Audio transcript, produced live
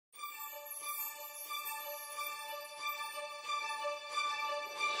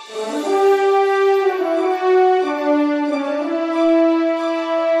Very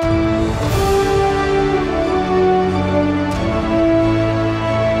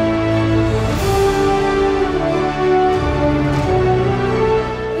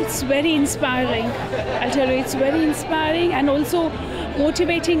inspiring. I'll tell you, it's very inspiring and also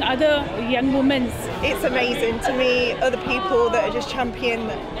motivating other young women. It's amazing to meet other people that are just championing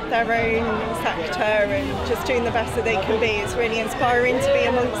their own sector and just doing the best that they can be. It's really inspiring to be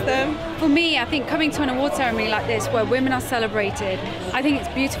amongst them. For me, I think coming to an award ceremony like this where women are celebrated, I think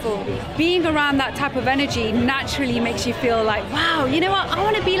it's beautiful. Being around that type of energy naturally makes you feel like, wow, you know what, I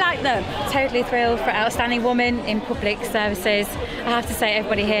want to be like them. Totally thrilled for Outstanding Woman in Public Services. I have to say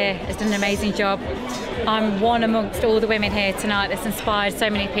everybody here has done an amazing job. I'm one amongst all the women here tonight that's inspired so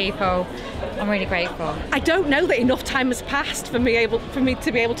many people. I'm really grateful. I don't know that enough time has passed for me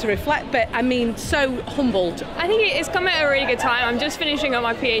to be able to reflect, but I mean, so humbled. I think it's come at a really good time. I'm just finishing up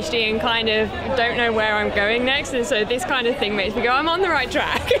my PhD and kind of don't know where I'm going next, and so this kind of thing makes me go, I'm on the right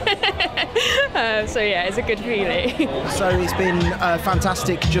track. So yeah, it's a good feeling. So it's been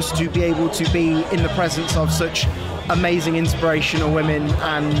fantastic just to be able to be in the presence of such amazing, inspirational women,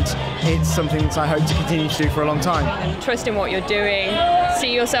 and it's something that I hope to continue to do for a long time. Trust in what you're doing,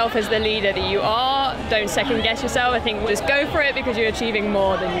 see yourself as the leader that you are, don't second guess yourself. I think just go for it because you're achieving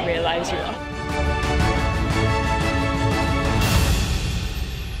more than you realise you are.